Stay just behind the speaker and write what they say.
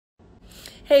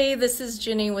Hey, this is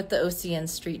Ginny with the OCN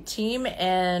Street Team,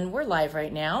 and we're live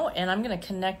right now, and I'm going to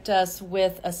connect us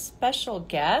with a special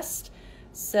guest,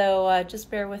 so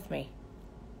just bear with me.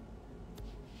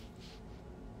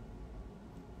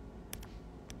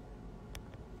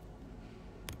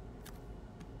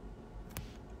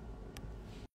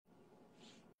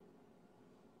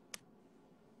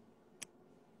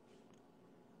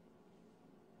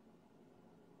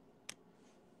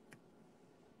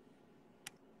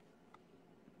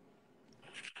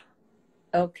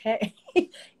 Okay.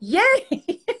 Yay!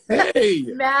 Hey,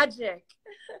 Magic.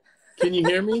 can you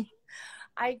hear me?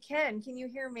 I can. Can you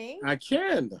hear me? I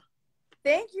can.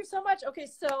 Thank you so much. Okay,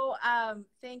 so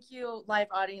thank you, live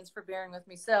audience, for bearing with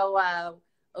me. So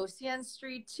OCN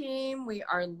Street Team, we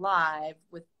are live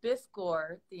with Biff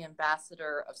Gore, the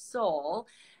ambassador of soul.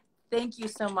 Thank you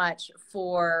so much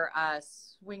for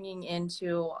swinging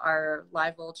into our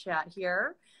live little chat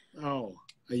here. Oh,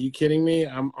 are you kidding me?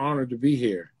 I'm honored to be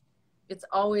here. It's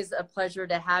always a pleasure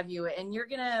to have you. And you're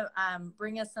going to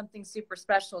bring us something super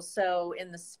special. So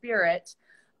in the spirit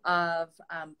of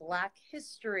Black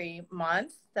History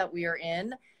Month that we are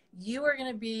in, you are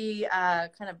going to be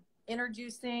kind of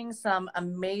introducing some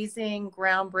amazing,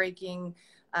 groundbreaking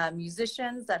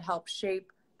musicians that help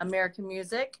shape American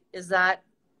music. Is that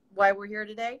why we're here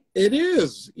today? It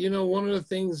is. You know, one of the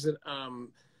things that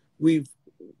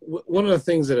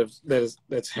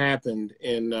that's happened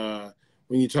in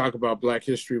when you talk about Black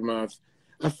History Month,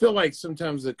 I feel like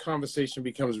sometimes the conversation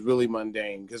becomes really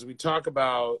mundane because we talk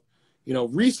about, you know,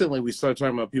 recently we started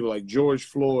talking about people like George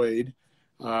Floyd,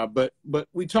 but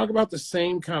we talk about the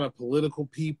same kind of political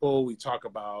people. We talk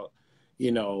about,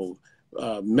 you know,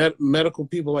 medical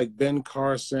people like Ben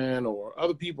Carson or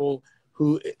other people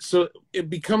who, so it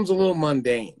becomes a little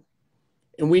mundane.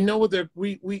 And we know what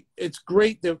it's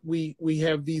great that we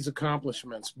have these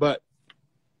accomplishments, but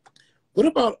what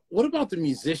about the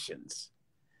musicians?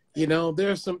 You know,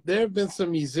 there have been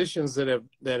some musicians that have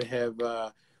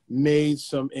made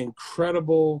some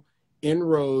incredible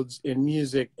inroads in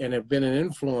music and have been an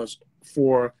influence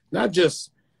for not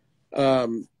just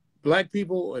Black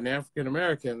people and African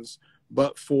Americans,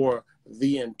 but for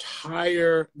the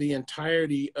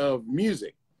entirety of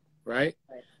music, right?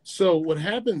 So what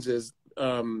happens is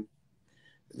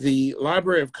the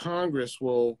Library of Congress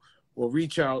will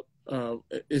reach out.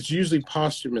 It's usually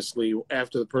posthumously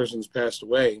after the person's passed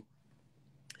away,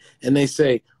 and they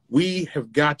say, we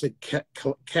have got to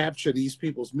capture these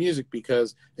people's music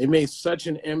because they made such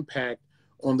an impact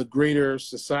on the greater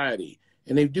society.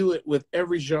 And they do it with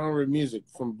every genre of music,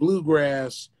 from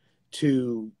bluegrass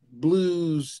to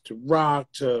blues to rock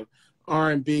to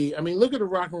R&B. I mean, look at the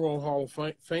Rock and Roll Hall of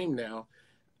Fame now.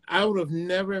 I would have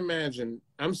never imagined,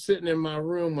 I'm sitting in my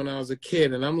room when I was a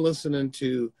kid and I'm listening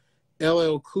to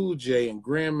LL Cool J and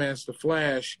Grandmaster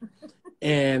Flash,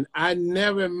 and I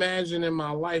never imagined in my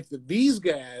life that these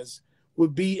guys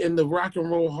would be in the Rock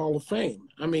and Roll Hall of Fame.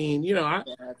 I mean, you know,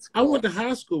 I went to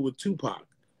high school with Tupac.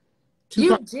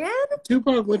 You did?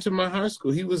 Tupac went to my high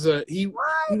school. He was he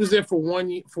was there for 1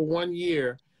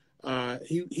 year.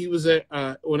 He was at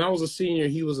when I was a senior.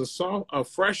 He was a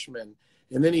freshman,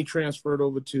 and then he transferred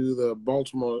over to the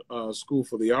Baltimore School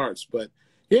for the Arts. But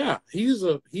yeah, he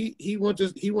did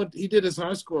his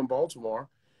high school in Baltimore.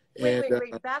 Wait,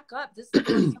 back up. This is the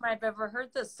first time I've ever heard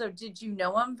this. So did you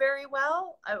know him very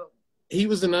well? He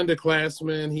was an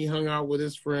underclassman. He hung out with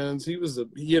his friends. He was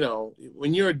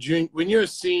when you're a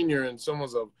senior and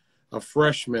someone's a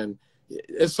freshman,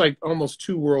 it's like almost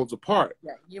two worlds apart.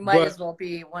 Yeah, you might as well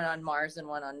be one on Mars and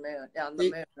one on the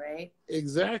moon, right?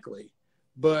 Exactly.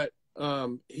 But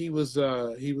he was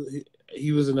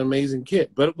an amazing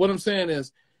kid. But what I'm saying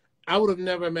is, I would have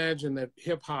never imagined that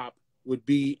hip hop would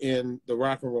be in the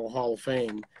Rock and Roll Hall of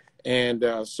Fame. And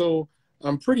so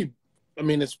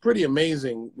it's pretty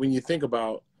amazing when you think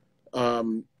about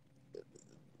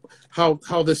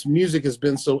how this music has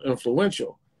been so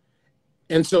influential.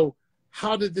 And so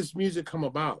how did this music come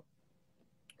about?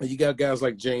 You got guys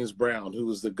like James Brown, who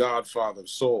was the godfather of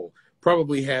soul,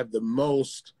 probably had the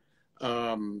most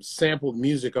sampled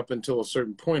music up until a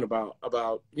certain point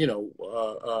about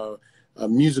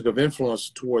music of influence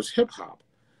towards hip hop.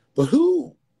 But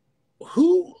who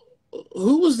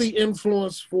was the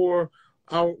influence for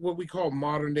what we call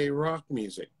modern day rock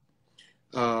music?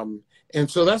 And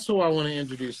so that's who I want to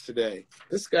introduce today.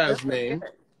 This guy's name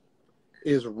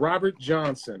is Robert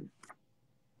Johnson.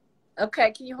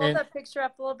 Okay, can you hold that picture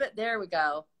up a little bit? There we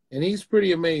go. And he's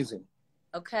pretty amazing.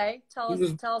 Okay, tell us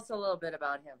a little bit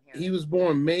about him here. He was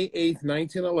born May 8th,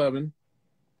 1911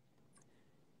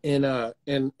 in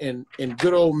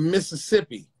good old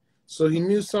Mississippi. So he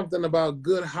knew something about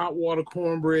good hot water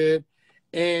cornbread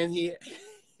and he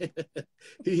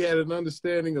he had an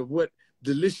understanding of what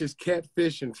delicious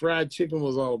catfish and fried chicken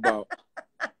was all about.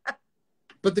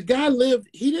 But the guy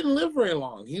he didn't live very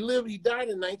long. He died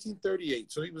in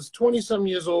 1938. So he was 20-some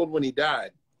years old when he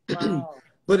died. Wow.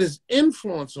 But his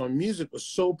influence on music was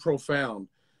so profound.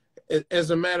 As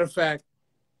a matter of fact,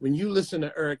 when you listen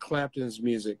to Eric Clapton's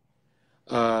music,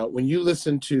 when you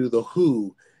listen to The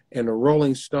Who and the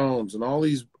Rolling Stones and all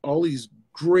these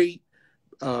great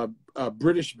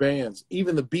British bands,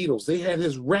 even the Beatles, they had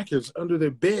his records under their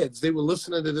beds. They were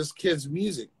listening to this kid's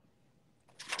music.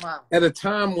 Wow. At a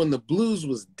time when the blues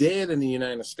was dead in the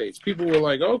United States. People were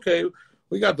like, okay,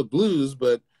 we got the blues,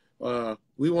 but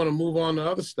we want to move on to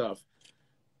other stuff.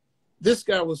 This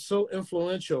guy was so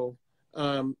influential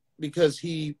because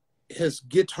his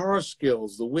guitar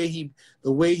skills,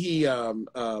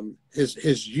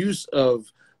 his use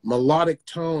of melodic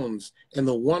tones and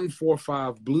the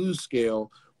 1-4-5 blues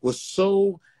scale was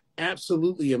so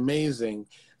absolutely amazing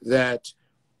that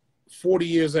 40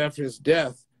 years after his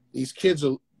death, these kids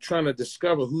are trying to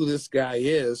discover who this guy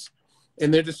is,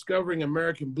 and they're discovering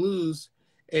American blues.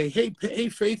 Hey,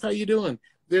 Faith, how you doing?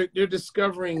 They're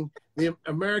discovering the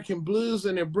American blues,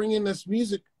 and they're bringing this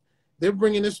music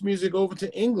over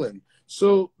to England.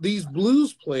 So these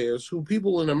blues players, who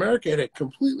people in America had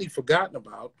completely forgotten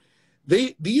about,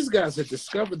 these guys had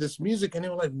discovered this music, and they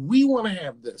were like, we want to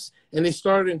have this, and they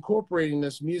started incorporating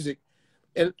this music.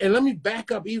 And let me back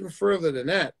up even further than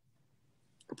that.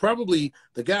 Probably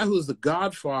the guy who is the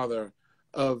godfather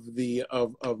of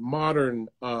modern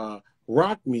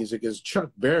rock music is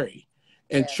Chuck Berry.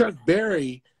 And yeah. Chuck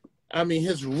Berry, I mean,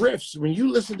 his riffs, when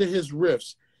you listen to his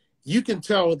riffs, you can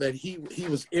tell that he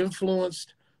was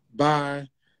influenced by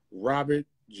Robert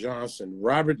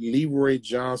Leroy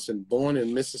Johnson, born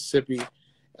in Mississippi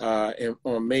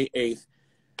on May 8th.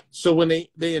 So when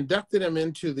they inducted him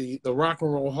into the Rock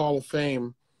and Roll Hall of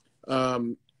Fame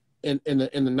in the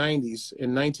 90s,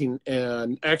 in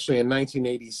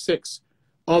 1986,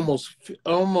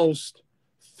 almost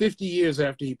 50 years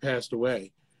after he passed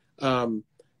away. And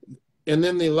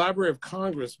then the Library of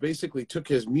Congress basically took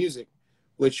his music,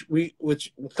 which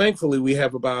thankfully we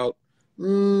have about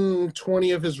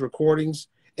 20 of his recordings,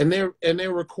 and they're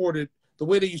recorded the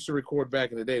way they used to record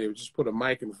back in the day. They would just put a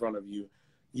mic in front of you,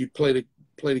 you play the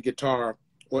guitar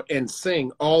and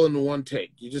sing all in one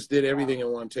take. You just did everything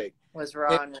in one take. Was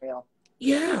raw and real.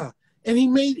 Yeah. And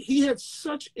he had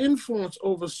such influence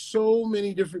over so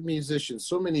many different musicians,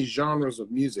 so many genres of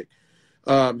music.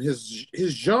 His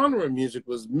genre of music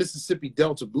was Mississippi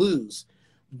Delta blues,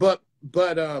 but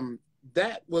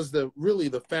that was really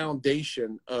the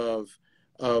foundation of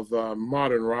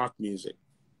modern rock music.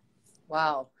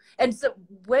 Wow. And so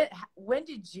when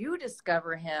did you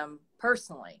discover him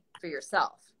personally for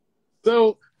yourself?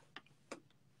 So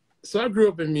I grew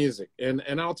up in music, and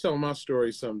I'll tell my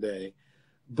story someday.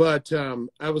 But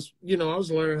I was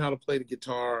learning how to play the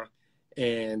guitar,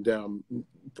 and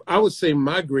I would say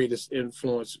my greatest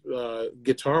influence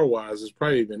guitar-wise has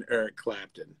probably been Eric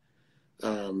Clapton.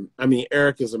 I mean,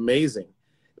 Eric is amazing,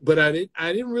 but I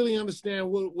didn't really understand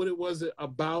what it was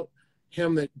about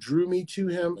him that drew me to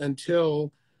him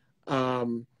until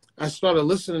I started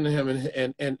listening to him,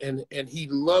 and he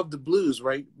loved the blues,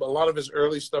 right? A lot of his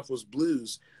early stuff was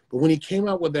blues, but when he came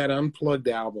out with that Unplugged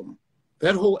album,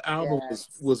 that whole album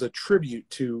was a tribute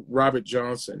to Robert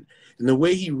Johnson, and the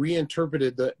way he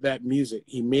reinterpreted that music,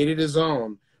 he made it his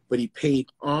own, but he paid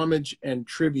homage and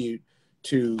tribute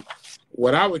to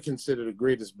what I would consider the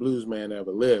greatest blues man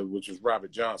ever lived, which was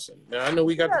Robert Johnson. Now I know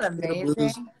we got the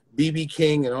blues, B.B.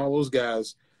 King and all those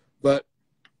guys, but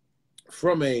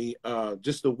from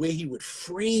just the way he would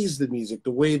phrase the music,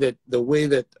 the way that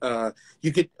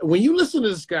you could, when you listen to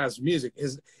this guy's music,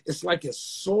 it's like his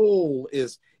soul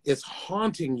is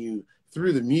haunting you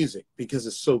through the music because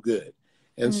it's so good.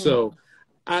 And so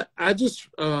I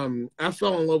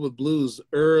fell in love with blues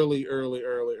early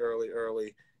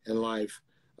in life.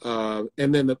 And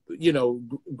then,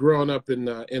 growing up in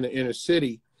the inner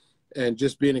city and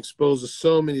just being exposed to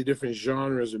so many different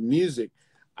genres of music,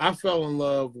 I fell in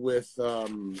love with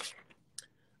the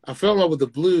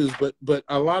blues, but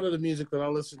a lot of the music that I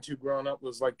listened to growing up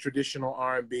was like traditional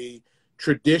R&B,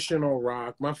 traditional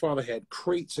rock. My father had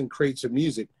crates and crates of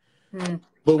music.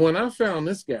 But when I found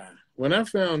this guy, when I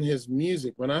found his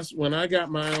music, when I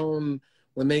got my own,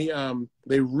 when they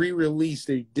re-released,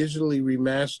 they digitally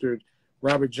remastered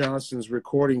Robert Johnson's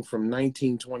recording from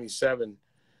 1927,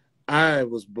 I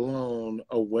was blown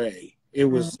away. It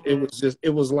was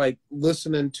like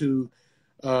listening to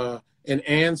an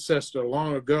ancestor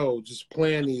long ago just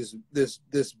playing this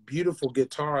beautiful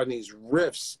guitar and these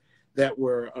riffs that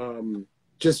were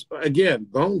just again,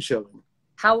 bone chilling.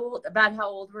 How old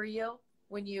were you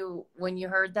when you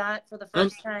heard that for the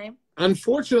first time?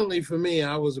 Unfortunately for me,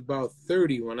 I was about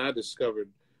 30 when I discovered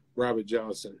Robert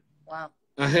Johnson. Wow.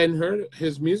 I hadn't heard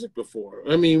his music before.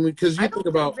 I mean, because you think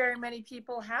about, very many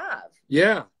people have.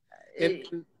 Yeah.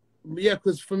 Yeah,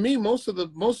 because for me, most of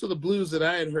the blues that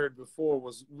I had heard before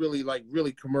was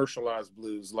really commercialized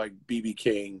blues, like B.B.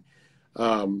 King,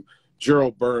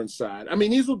 Gerald Burnside. I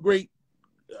mean, these were great.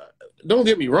 Don't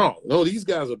get me wrong. No, these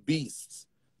guys are beasts.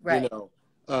 Right. You know,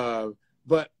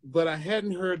 but I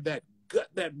hadn't heard that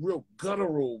real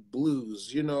guttural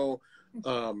blues. You know,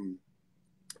 and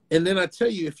then I tell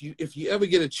you, if you ever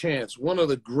get a chance, one of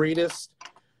the greatest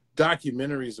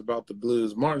documentaries about the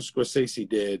blues, Martin Scorsese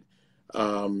did.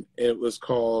 It was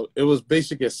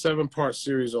basically a 7-part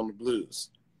series on the blues,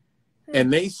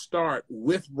 and they start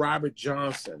with Robert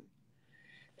Johnson,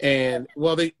 and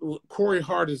Corey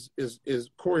Hart is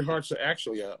Corey Hart's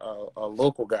actually a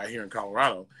local guy here in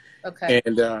Colorado, okay,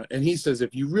 and he says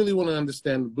if you really want to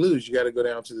understand the blues, you got to go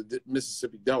down to the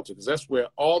Mississippi Delta, because that's where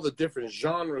all the different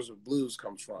genres of blues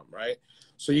comes from, right?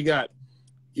 So you got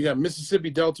Mississippi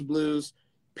Delta blues,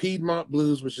 Piedmont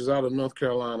blues, which is out of North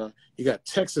Carolina. You got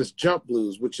Texas jump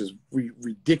blues, which is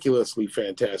ridiculously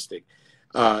fantastic.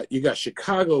 You got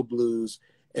Chicago blues,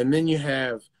 and then you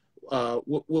have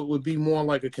what would be more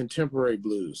like a contemporary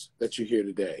blues that you hear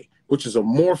today, which is a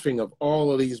morphing of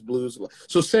all of these blues.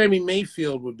 So Sammy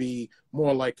Mayfield would be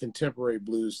more like contemporary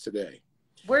blues today.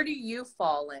 Where do you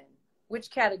fall in?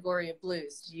 Which category of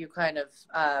blues do you kind of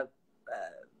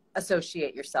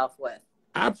associate yourself with?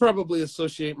 I probably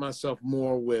associate myself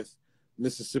more with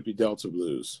Mississippi Delta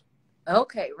blues.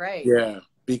 Okay, right. Yeah,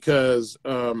 because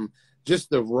just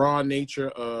the raw nature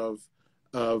of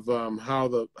how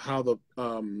the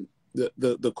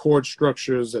chord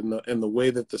structures and the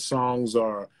way that the songs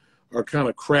are kind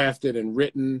of crafted and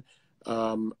written.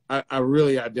 I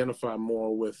really identify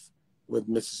more with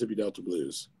Mississippi Delta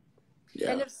blues.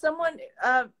 Yeah. And if someone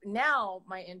now,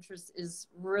 my interest is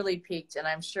really piqued, and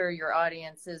I'm sure your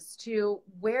audience is too.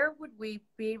 Where would we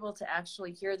be able to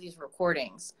actually hear these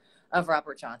recordings of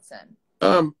Robert Johnson?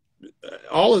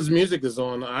 All his music is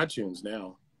on iTunes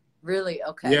now. Really?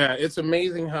 Okay. Yeah, it's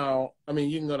amazing how, I mean,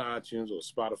 you can go to iTunes or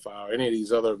Spotify or any of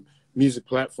these other music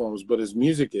platforms, but his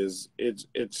music it's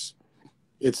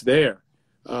there.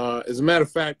 As a matter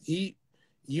of fact,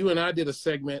 you and I did a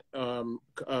segment a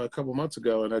couple months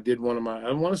ago, and I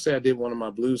want to say I did one of my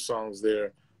blues songs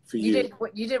there for you.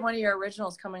 You did one of your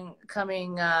originals coming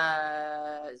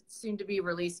soon to be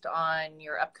released on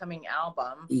your upcoming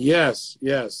album. Yes.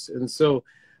 And so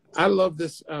I love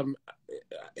this.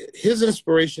 His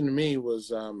inspiration to me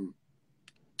was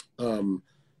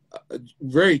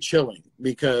very chilling,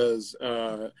 because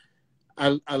I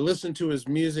listen to his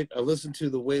music. I listen to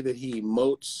the way that he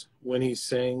emotes when he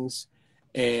sings.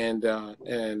 And I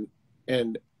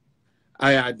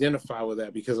identify with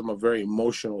that because I'm a very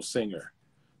emotional singer.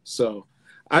 So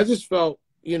I just felt,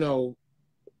 you know,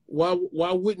 why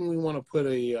wouldn't we want to put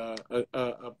a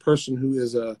person who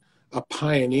is a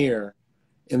pioneer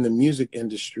in the music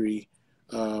industry,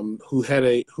 who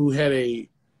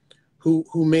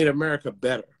made America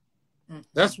better.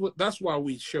 Mm-hmm. That's why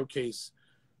we showcase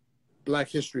Black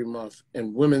History Month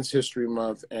and Women's History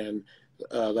Month and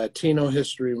Latino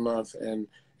History Month and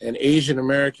Asian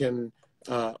American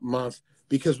Month,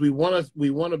 because we want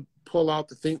to pull out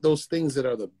those things that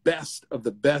are the best of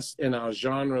the best in our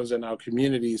genres and our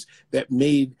communities that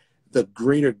made the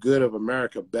greater good of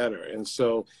America better. And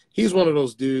so he's one of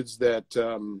those dudes that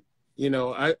you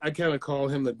know, I kind of call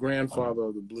him the grandfather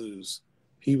of the blues.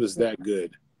 He was that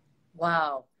good.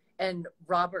 Wow. And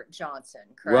Robert Johnson,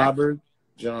 correct? Robert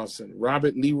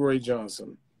Leroy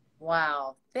Johnson.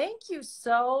 Wow. Thank you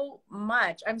so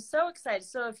much. I'm so excited.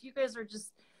 So if you guys are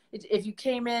if you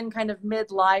came in kind of mid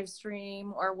live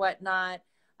stream or whatnot,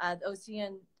 the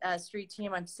OCN Street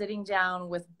Team, I'm sitting down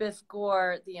with Biff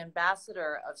Gore, the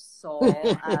ambassador of soul.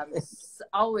 It's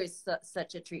always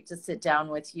such a treat to sit down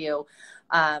with you.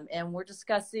 And we're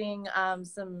discussing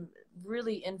some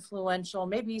really influential,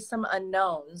 maybe some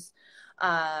unknowns,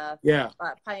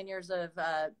 pioneers of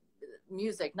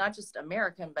music, not just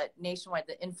American, but nationwide,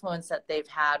 the influence that they've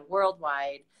had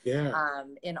worldwide,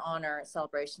 in honor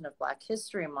celebration of Black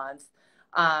History Month.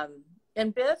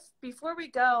 And Biff, before we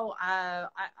go, I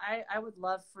would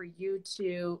love for you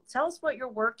to tell us what you're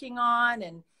working on.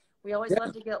 And we always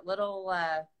love to get little,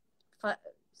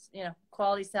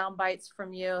 quality sound bites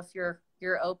from you if you're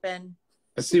open.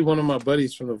 I see one of my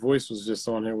buddies from The Voice was just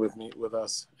on here with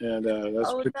us, and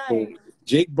that's pretty cool.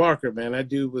 Jake Barker, man, that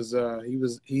dude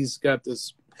he's got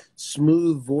this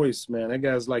smooth voice, man. That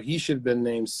guy's like, he should have been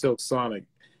named Silk Sonic.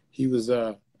 he was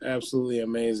absolutely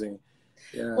amazing.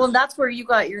 Yeah. Well, that's where you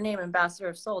got your name, Ambassador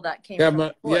of Soul. That came from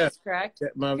your voice, correct?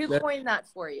 Who coined that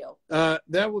for you?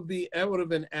 That would have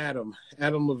been Adam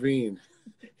Levine.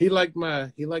 He liked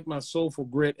my soulful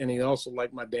grit, and he also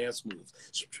liked my dance moves.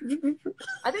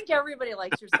 I think everybody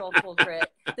likes your soulful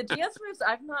grit. The dance moves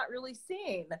I've not really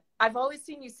seen. I've always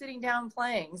seen you sitting down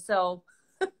playing. So.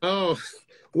 Oh,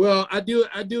 well, I do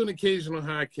an occasional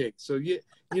high kick. So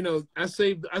I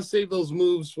save those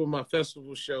moves for my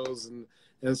festival shows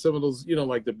and some of those,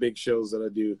 like the big shows that I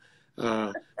do.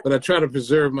 But I try to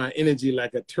preserve my energy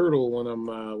like a turtle when I'm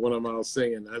out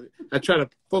singing. I try to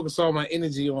focus all my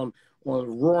energy on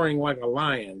roaring like a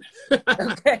lion.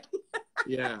 Okay.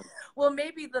 Yeah. Well,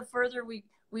 maybe the further we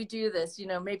do this,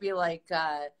 maybe like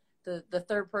the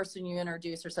third person you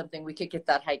introduce or something, we could get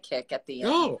that high kick at the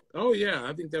end. Oh yeah,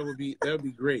 I think that would be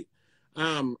great.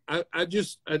 So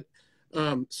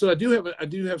I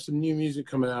do have some new music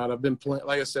coming out. I've been playing,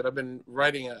 like I said, I've been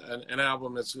writing an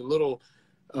album that's a little,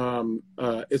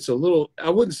 I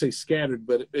wouldn't say scattered,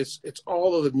 but it's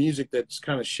all of the music that's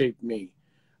kind of shaped me,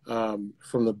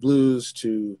 from the blues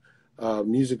to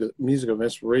music of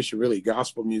inspiration, really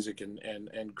gospel music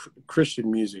and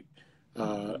Christian music.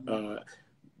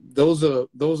 Those are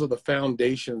the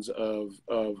foundations of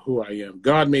who I am.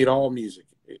 God made all music,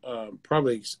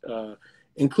 probably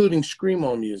including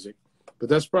screamo music, but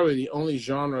that's probably the only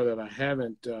genre that I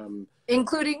haven't.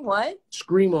 Including what?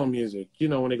 Screamo music.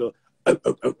 When they go.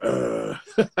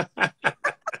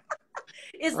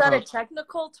 Is that a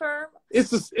technical term?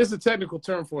 It's a technical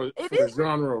term for the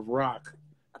genre of rock.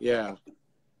 Yeah.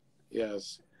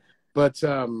 Yes. But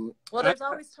well, there's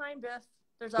always time, Biff.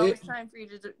 There's always time for you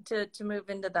to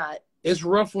move into that. It's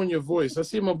rough on your voice. I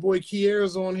see my boy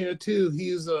Kier's on here too.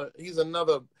 He's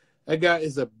another. That guy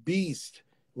is a beast.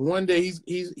 One day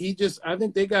I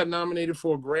think they got nominated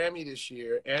for a Grammy this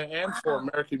year and for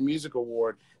American Music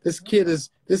Award. This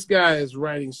guy is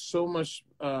writing so much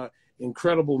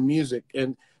incredible music,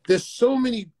 and there's so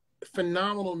many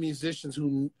phenomenal musicians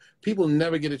who people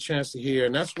never get a chance to hear,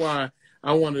 and that's why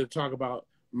I wanted to talk about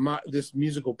this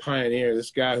musical pioneer,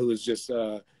 this guy who has just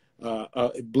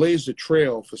blazed a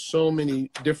trail for so many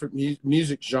different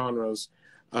music genres.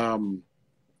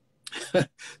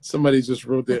 Somebody just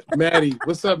wrote that. Maddie,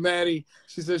 what's up, Maddie?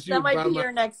 She says that might be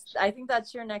your next. I think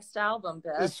that's your next album,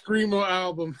 Biff. The screamo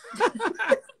album.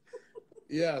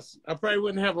 Yes, I probably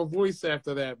wouldn't have a voice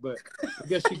after that, but I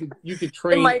guess you could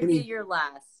train. It might be your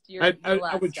last. I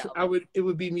would. It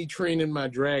would be me training my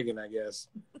dragon, I guess.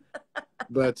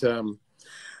 But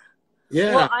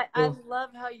yeah. Well, I love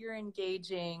how you're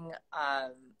engaging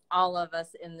all of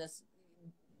us in this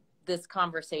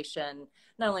conversation,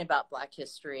 not only about Black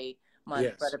History Month,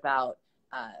 yes, but about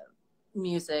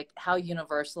music, how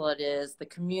universal it is, the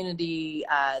community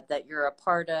that you're a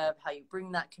part of, how you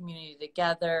bring that community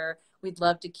together. We'd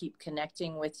love to keep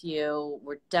connecting with you.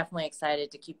 We're definitely excited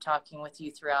to keep talking with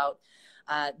you throughout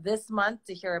this month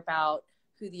to hear about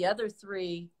who the other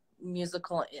 3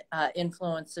 musical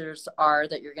influencers are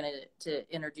that you're going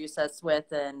to introduce us with.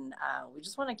 And we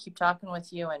just want to keep talking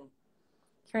with you and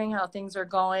hearing how things are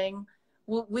going.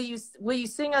 Will you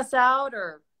sing us out,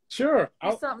 or sure,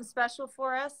 do something special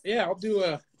for us? Yeah, I'll do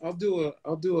a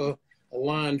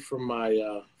line from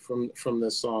my from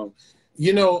this song.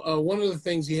 One of the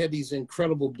things, he had these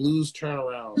incredible blues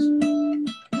turnarounds.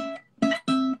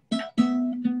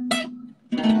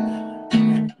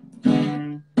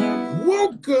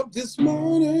 Woke up this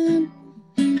morning,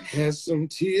 had some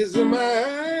tears in my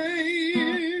eyes.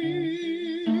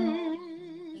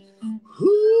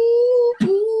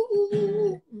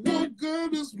 Woke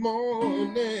up this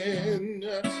morning,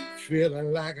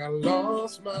 feeling like I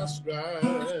lost my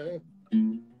stride.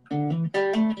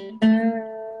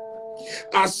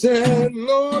 I said,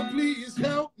 Lord, please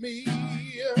help me.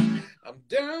 I'm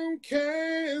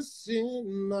downcast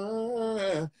in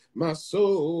my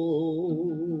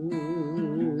soul.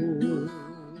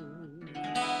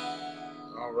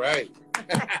 All right.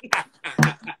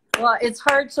 Well, it's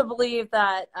hard to believe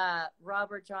that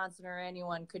Robert Johnson or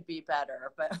anyone could be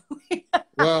better, but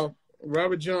well,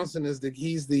 Robert Johnson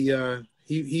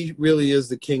he really is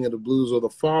the king of the blues, or the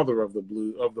father of the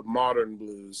blues, of the modern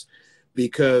blues,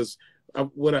 because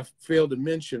what I failed to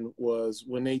mention was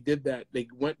when they did that, they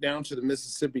went down to the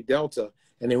Mississippi Delta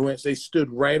and they stood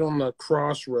right on the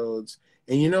crossroads.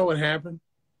 And you know what happened?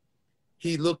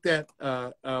 He looked at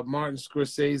Martin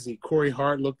Scorsese, Corey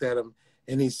Hart looked at him,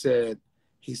 and he said,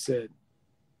 the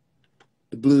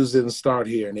blues didn't start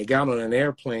here. And they got on an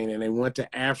airplane and they went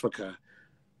to Africa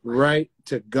right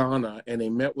to Ghana, and they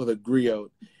met with a griot.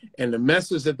 And the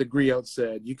message that the griot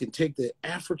said, you can take the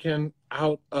African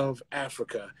out of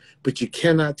Africa, but you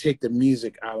cannot take the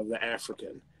music out of the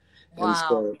African. Wow. And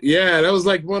so, yeah, that was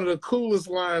like one of the coolest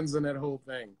lines in that whole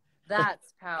thing.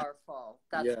 That's powerful.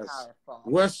 That's yes. powerful.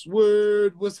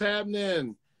 Westward, what's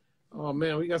happening? Oh,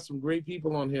 man, we got some great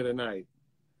people on here tonight.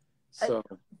 So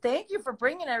thank you for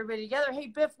bringing everybody together. Hey,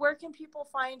 Biff, where can people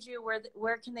find you?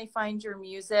 Where can they find your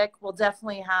music? We'll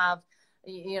definitely have,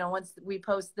 you know, once we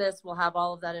post this, we'll have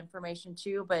all of that information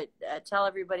too. But tell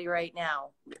everybody right now.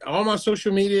 All my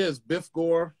social media is Biff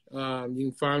Gore. You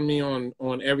can find me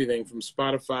on everything from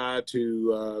Spotify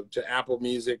to Apple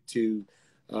Music to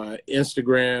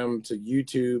Instagram to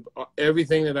YouTube.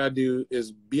 Everything that I do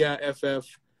is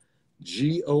BIFF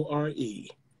GORE,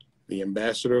 the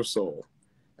Ambassador of Soul.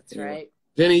 That's right.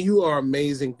 Jenny, you are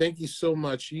amazing. Thank you so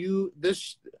much.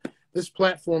 This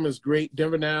platform is great.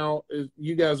 Denver Now,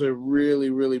 you guys are really,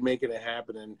 really making it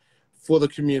happen. And for the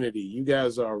community, you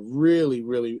guys are really,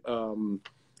 really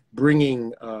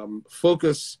bringing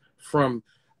focus from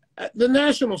the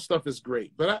national stuff is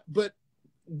great, but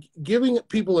giving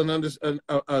people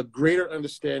a greater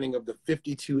understanding of the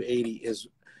 5280 is.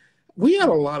 We have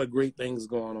a lot of great things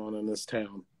going on in this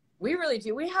town. We really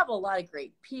do. We have a lot of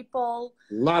great people.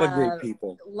 A lot of great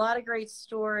people. A lot of great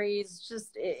stories.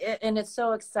 And it's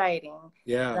so exciting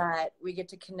that we get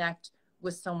to connect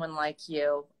with someone like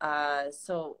you.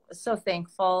 So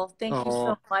thankful. Thank you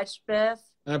so much, Biff.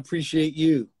 I appreciate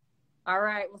you. All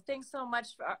right. Well, thanks so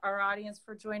much for our audience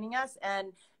for joining us,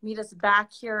 and meet us back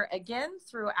here again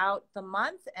throughout the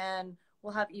month. And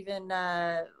we'll have even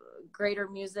greater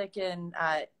music and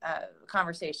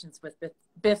conversations with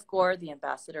Biff Gore, the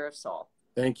Ambassador of Soul.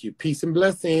 Thank you. Peace and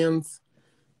blessings.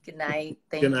 Good night.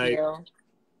 Thank Good night. you.